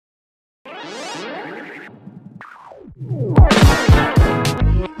Hello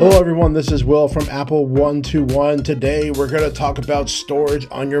everyone, this is Will from Apple 121. Today we're going to talk about storage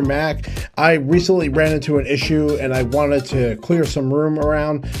on your Mac. I recently ran into an issue and I wanted to clear some room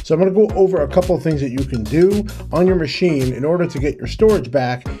around. So I'm going to go over a couple of things that you can do on your machine in order to get your storage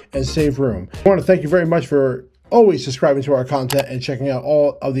back and save room. I want to thank you very much for always subscribing to our content and checking out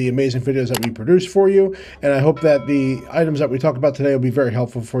all of the amazing videos that we produce for you. And I hope that the items that we talk about today will be very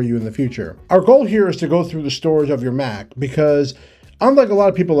helpful for you in the future. Our goal here is to go through the storage of your Mac because unlike a lot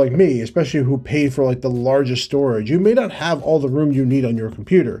of people like me, especially who paid for like the largest storage, you may not have all the room you need on your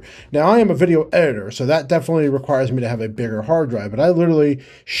computer. Now, I am a video editor, so that definitely requires me to have a bigger hard drive, but I literally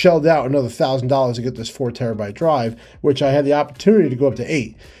shelled out another $1,000 to get this 4 terabyte drive, which I had the opportunity to go up to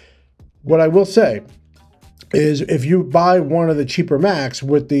 8. What I will say is if you buy one of the cheaper Macs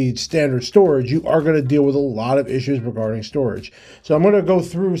with the standard storage, you are going to deal with a lot of issues regarding storage. So I'm going to go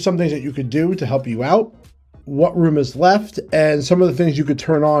through some things that you could do to help you out, what room is left, and some of the things you could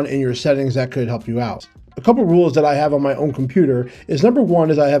turn on in your settings that could help you out. A couple rules that I have on my own computer is number one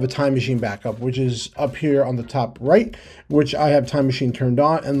is I have a Time Machine backup, which is up here on the top right, which I have Time Machine turned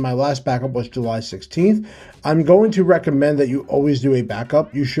on, and my last backup was July 16th. I'm going to recommend that you always do a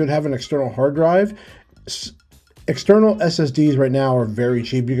backup. You should have an external hard drive. External SSDs right now are very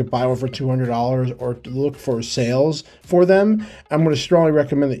cheap. You could buy one for $200 or look for sales for them. I'm going to strongly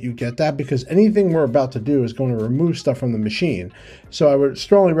recommend that you get that because anything we're about to do is going to remove stuff from the machine. So I would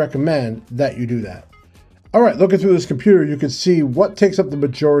strongly recommend that you do that. All right, looking through this computer, you can see what takes up the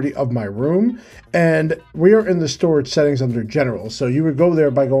majority of my room. And we are in the storage settings under General. So you would go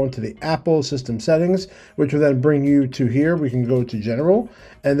there by going to the Apple System Settings, which will then bring you to here. We can go to General.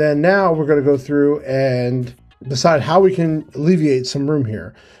 And then now we're going to go through and decide how we can alleviate some room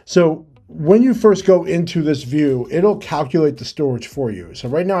here. So when you first go into this view, it'll calculate the storage for you. So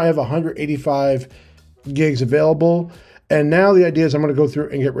right now I have 185 gigs available. And now the idea is I'm going to go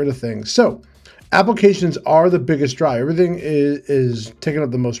through and get rid of things. So applications are the biggest drive. Everything is taking up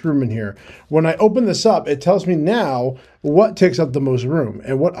the most room in here. When I open this up, it tells me now what takes up the most room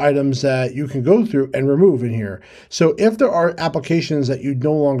and what items that you can go through and remove in here. So if there are applications that you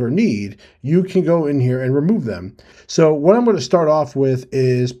no longer need, you can go in here and remove them. So what I'm going to start off with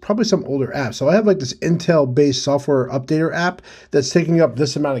is probably some older apps. So I have like this Intel-based software updater app that's taking up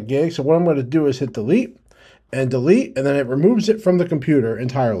this amount of gigs. So what I'm going to do is hit delete. And delete, and then it removes it from the computer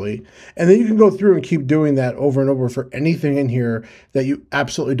entirely. And then you can go through and keep doing that over and over for anything in here that you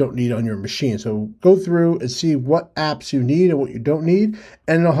absolutely don't need on your machine. So go through and see what apps you need and what you don't need,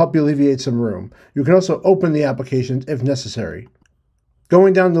 and it'll help you alleviate some room. You can also open the applications if necessary.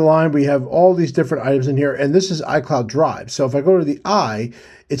 Going down the line, we have all these different items in here, and this is iCloud Drive. So if I go to the I,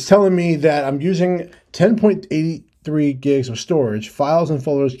 it's telling me that I'm using 10.83 gigs of storage. Files and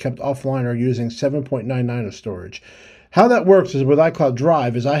folders kept offline are using 7.99 of storage. How that works is with iCloud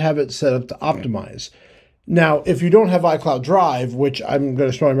Drive is I have it set up to optimize. Now, if you don't have iCloud Drive, which I'm going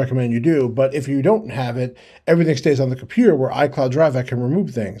to strongly recommend you do, but if you don't have it, everything stays on the computer where iCloud Drive, I can remove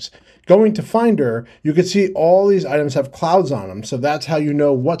things. Going to Finder, you can see all these items have clouds on them. So that's how you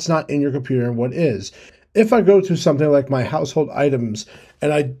know what's not in your computer and what is. If I go to something like my household items,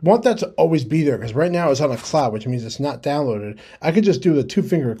 and I want that to always be there because right now it's on a cloud, which means it's not downloaded, I could just do the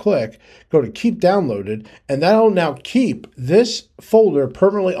 2-finger click, go to keep downloaded, and that'll now keep this folder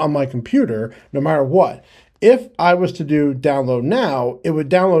permanently on my computer no matter what. If I was to do download now, it would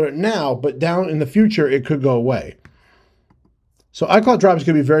download it now, but down in the future, it could go away. So iCloud Drive is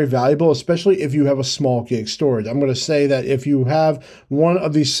going to be very valuable, especially if you have a small gig storage. I'm going to say that if you have one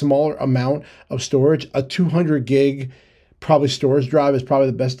of these smaller amount of storage, a 200 gig probably storage drive is probably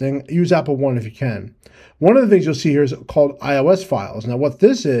the best thing. Use Apple One if you can. One of the things you'll see here is called iOS files. Now what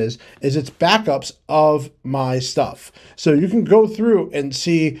this is it's backups of my stuff. So you can go through and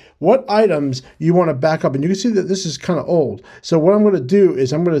see what items you want to back up. And you can see that this is kind of old. So what I'm going to do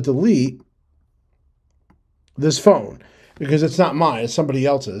is I'm going to delete this phone, because it's not mine, it's somebody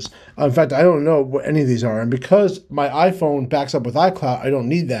else's. In fact, I don't know what any of these are. And because my iPhone backs up with iCloud, I don't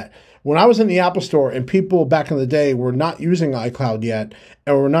need that. When I was in the Apple Store and people back in the day were not using iCloud yet,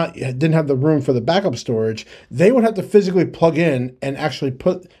 or didn't have the room for the backup storage, they would have to physically plug in and actually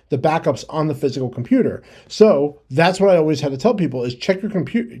put the backups on the physical computer. So that's what I always had to tell people is check your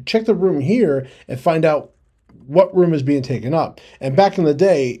computer, check the room here and find out what room is being taken up. And back in the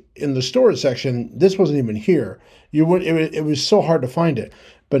day, in the storage section, this wasn't even here. It was so hard to find it.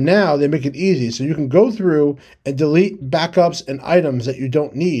 But now they make it easy. So you can go through and delete backups and items that you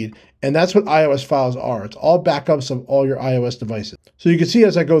don't need And that's what iOS files are. It's all backups of all your iOS devices. So you can see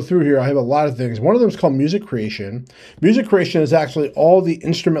as I go through here, I have a lot of things. One of them is called music creation. Music creation is actually all the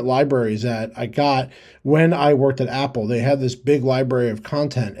instrument libraries that I got when I worked at Apple. They had this big library of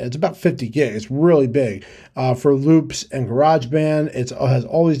content. It's about 50 gigs. It's really big for loops and GarageBand. It has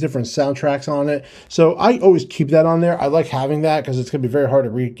all these different soundtracks on it. So I always keep that on there. I like having that because it's going to be very hard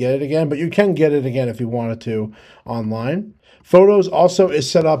to get it again, but you can get it again if you wanted to online. Photos also is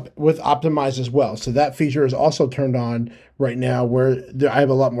set up with Optimize as well. So that feature is also turned on right now where I have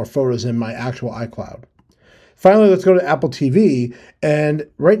a lot more photos in my actual iCloud. Finally, let's go to Apple TV. And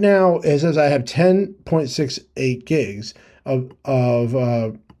right now it says I have 10.68 gigs of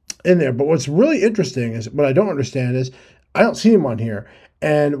in there. But what's really interesting is what I don't understand is I don't see them on here.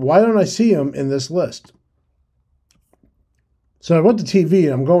 And why don't I see them in this list? So I went to TV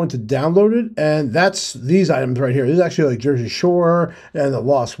and I'm going to download it, and that's these items right here. This is actually like Jersey Shore and The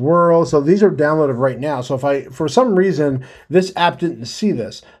Lost World. So these are downloaded right now. So if I, for some reason, this app didn't see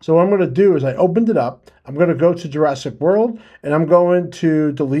this. So what I'm going to do is I opened it up. I'm going to go to Jurassic World and I'm going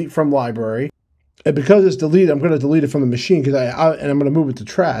to delete from library. And because it's deleted, I'm going to delete it from the machine and I'm going to move it to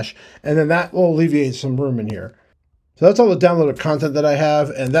trash. And then that will alleviate some room in here. So that's all the downloaded content that I have,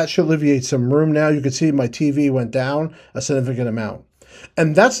 and that should alleviate some room now. You can see my TV went down a significant amount.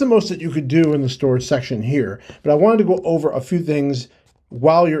 And that's the most that you could do in the storage section here. But I wanted to go over a few things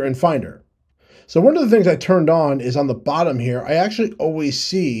while you're in Finder. So one of the things I turned on is on the bottom here, I actually always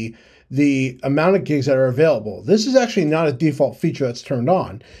see the amount of gigs that are available. This is actually not a default feature that's turned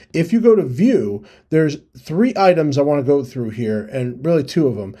on. If you go to View, there's 3 items I want to go through here, and really 2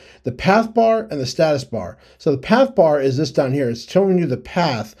 of them. The path bar and the status bar. So the path bar is this down here. It's showing you the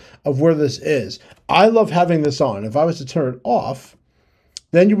path of where this is. I love having this on. If I was to turn it off,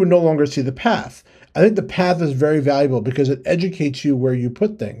 then you would no longer see the path. I think the path is very valuable because it educates you where you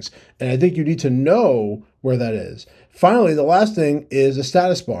put things. And I think you need to know where that is. Finally, the last thing is the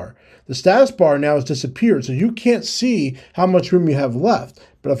status bar. The status bar now has disappeared, so you can't see how much room you have left.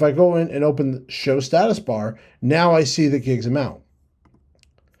 But if I go in and open Show Status Bar, now I see the gigs amount.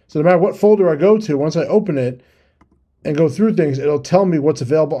 So no matter what folder I go to, once I open it and go through things, it'll tell me what's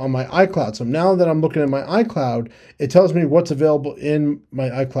available on my iCloud. So now that I'm looking at my iCloud, it tells me what's available in my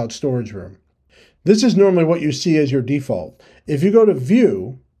iCloud storage room. This is normally what you see as your default. If you go to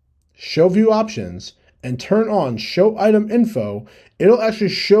View, Show View Options, and turn on Show Item Info, it'll actually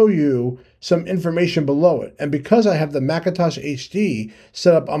show you some information below it. And because I have the macOS HD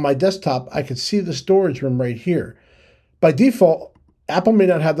set up on my desktop, I can see the storage room right here. By default, Apple may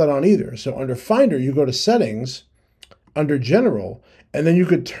not have that on either. So under Finder, you go to Settings, under General, and then you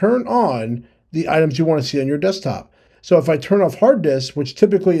could turn on the items you want to see on your desktop. So if I turn off hard disk, which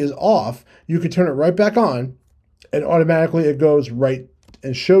typically is off, you could turn it right back on, and automatically it goes right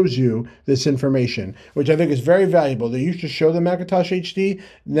and shows you this information, which I think is very valuable. They used to show the macOS HD.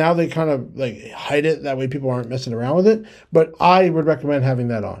 Now they kind of like hide it. That way people aren't messing around with it. But I would recommend having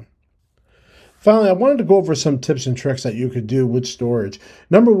that on. Finally, I wanted to go over some tips and tricks that you could do with storage.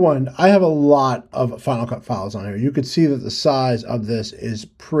 Number one, I have a lot of Final Cut files on here. You could see that the size of this is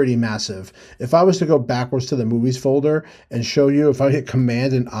pretty massive. If I was to go backwards to the movies folder and show you, if I hit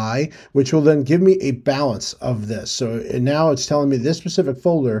Command and I, which will then give me a balance of this. So now it's telling me this specific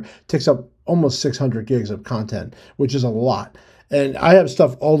folder takes up almost 600 gigs of content, which is a lot. And I have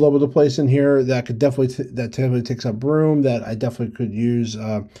stuff all over the place in here that could definitely takes up room that I definitely could use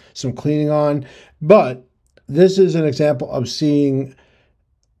some cleaning on. But this is an example of seeing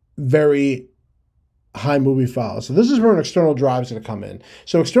very high movie files. So this is where an external drive is going to come in.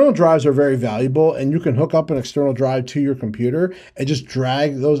 So external drives are very valuable, and you can hook up an external drive to your computer and just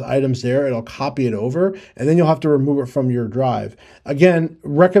drag those items there. It'll copy it over, and then you'll have to remove it from your drive. Again,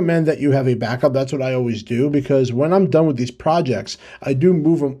 recommend that you have a backup. That's what I always do, because when I'm done with these projects, I do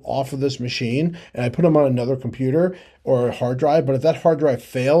move them off of this machine and I put them on another computer or a hard drive. But if that hard drive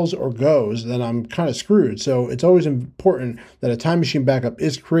fails or goes, then I'm kind of screwed. So it's always important that a time machine backup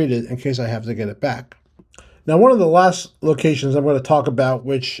is created in case I have to get it back. Now, one of the last locations I'm going to talk about,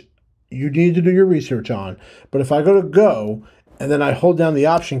 which you need to do your research on, but if I go to Go, and then I hold down the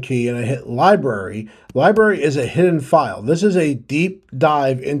Option key and I hit Library, Library is a hidden file. This is a deep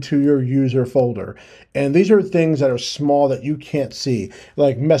dive into your user folder. And these are things that are small that you can't see,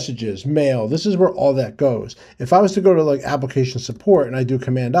 like messages, mail. This is where all that goes. If I was to go to like Application Support and I do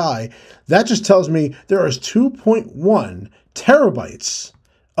Command I, that just tells me there is 2.1 terabytes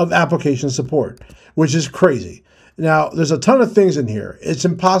of application support, which is crazy. Now, there's a ton of things in here. It's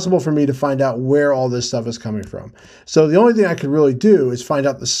impossible for me to find out where all this stuff is coming from. So the only thing I could really do is find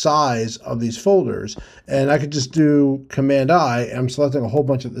out the size of these folders. And I could just do Command I, and I'm selecting a whole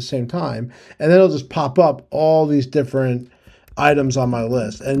bunch at the same time. And then it'll just pop up all these different items on my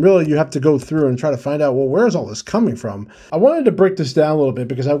list. And really, you have to go through and try to find out, well, where's all this coming from? I wanted to break this down a little bit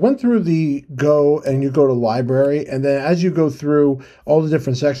because I went through the Go, and you go to library, and then as you go through all the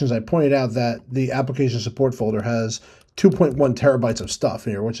different sections, I pointed out that the application support folder has 2.1 terabytes of stuff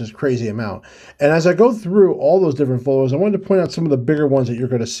here, which is a crazy amount. And as I go through all those different folders, I wanted to point out some of the bigger ones that you're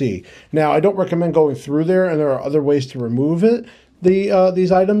going to see. Now, I don't recommend going through there, and there are other ways to remove it,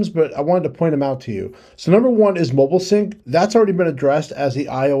 these items, but I wanted to point them out to you. So number one is mobile sync. That's already been addressed as the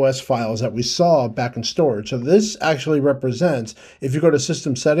iOS files that we saw back in storage. So this actually represents, if you go to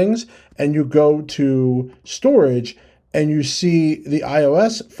system settings and you go to storage and you see the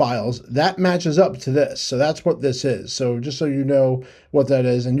iOS files, that matches up to this. So that's what this is. So just so you know what that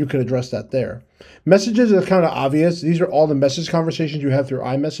is, and you can address that there. Messages are kind of obvious. These are all the message conversations you have through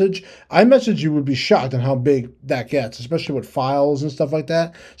iMessage. iMessage, you would be shocked on how big that gets, especially with files and stuff like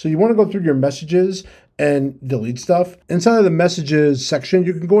that. So you want to go through your messages and delete stuff. Inside of the messages section,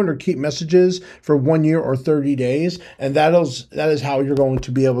 you can go under keep messages for 1 year or 30 days. And that is how you're going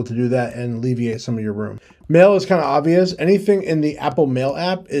to be able to do that and alleviate some of your room. Mail is kind of obvious. Anything in the Apple Mail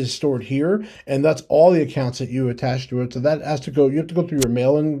app is stored here, and that's all the accounts that you attach to it. So that has to go, you have to go through your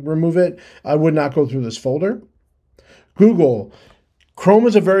mail and remove it. I would not go through this folder. Google. Chrome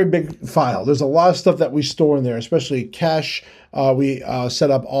is a very big file. There's a lot of stuff that we store in there, especially cache. We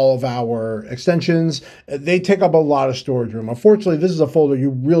set up all of our extensions. They take up a lot of storage room. Unfortunately, this is a folder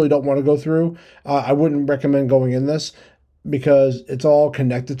you really don't want to go through. I wouldn't recommend going in this because it's all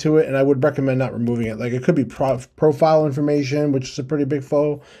connected to it, and I would recommend not removing it. Like, it could be profile information, which is a pretty big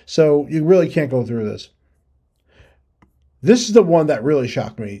file, so you really can't go through this. This is the one that really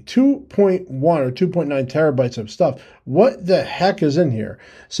shocked me. 2.1 or 2.9 terabytes of stuff. What the heck is in here?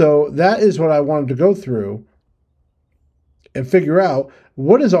 So that is what I wanted to go through and figure out,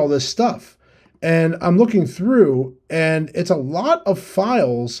 what is all this stuff? And I'm looking through, and it's a lot of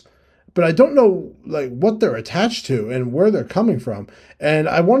files, but I don't know like what they're attached to and where they're coming from. And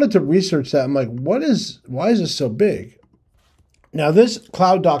I wanted to research that. I'm like, why is this so big? Now, this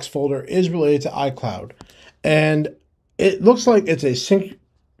Cloud Docs folder is related to iCloud, and it looks like it's a sync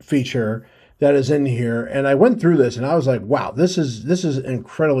feature that is in here. And I went through this and I was like, wow, this is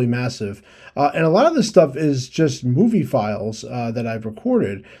incredibly massive. And a lot of this stuff is just movie files that I've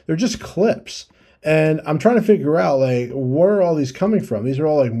recorded. They're just clips. And I'm trying to figure out, like, where are all these coming from? These are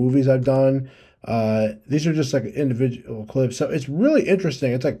all like movies I've done. These are just like individual clips. So it's really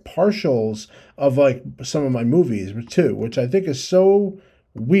interesting. It's like partials of like some of my movies too, which I think is so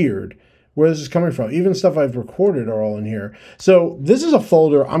weird where this is coming from. Even stuff I've recorded are all in here. So this is a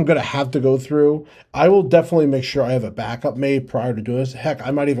folder I'm going to have to go through. I will definitely make sure I have a backup made prior to doing this. Heck,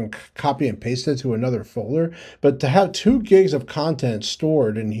 I might even copy and paste it to another folder. But to have 2 gigs of content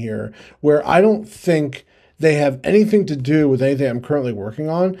stored in here where I don't think they have anything to do with anything I'm currently working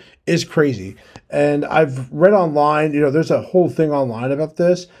on is crazy. And I've read online, there's a whole thing online about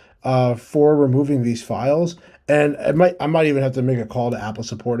this for removing these files. And I might even have to make a call to Apple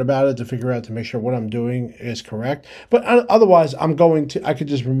support about it to figure out, to make sure what I'm doing is correct. But otherwise, I could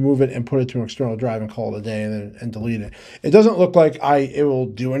just remove it and put it to an external drive and call it a day and delete it. It doesn't look like it will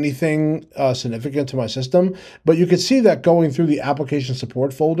do anything significant to my system, but you can see that going through the application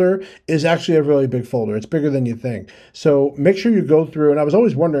support folder is actually a really big folder. It's bigger than you think. So make sure you go through, and I was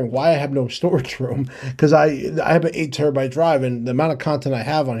always wondering why I have no storage room, because I have an 8 terabyte drive and the amount of content I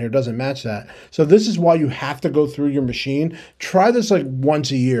have on here doesn't match that. So this is why you have to go through your machine. Try this like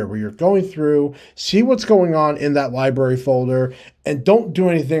once a year where you're going through, see what's going on in that library folder, and don't do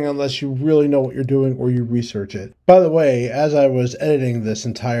anything unless you really know what you're doing or you research it. By the way, as I was editing this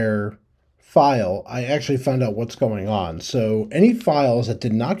entire file, I actually found out what's going on. So any files that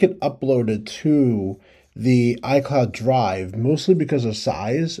did not get uploaded to the iCloud drive, mostly because of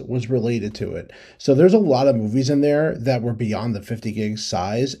size, was related to it. So there's a lot of movies in there that were beyond the 50 gig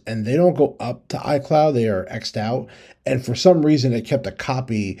size, and they don't go up to iCloud. They are X'd out. And for some reason, it kept a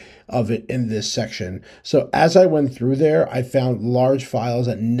copy of it in this section. So as I went through there, I found large files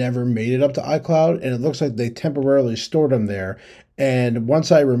that never made it up to iCloud, and it looks like they temporarily stored them there. And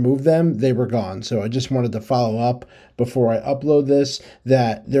once I removed them, they were gone. So I just wanted to follow up before I upload this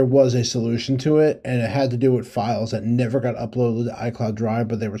that there was a solution to it, and it had to do with files that never got uploaded to iCloud Drive,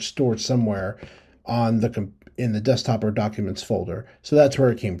 but they were stored somewhere on in the desktop or documents folder. So that's where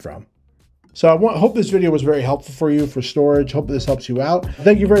it came from. So I hope this video was very helpful for you for storage. Hope this helps you out.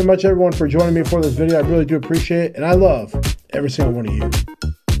 Thank you very much, everyone, for joining me for this video. I really do appreciate it, and I love every single one of you.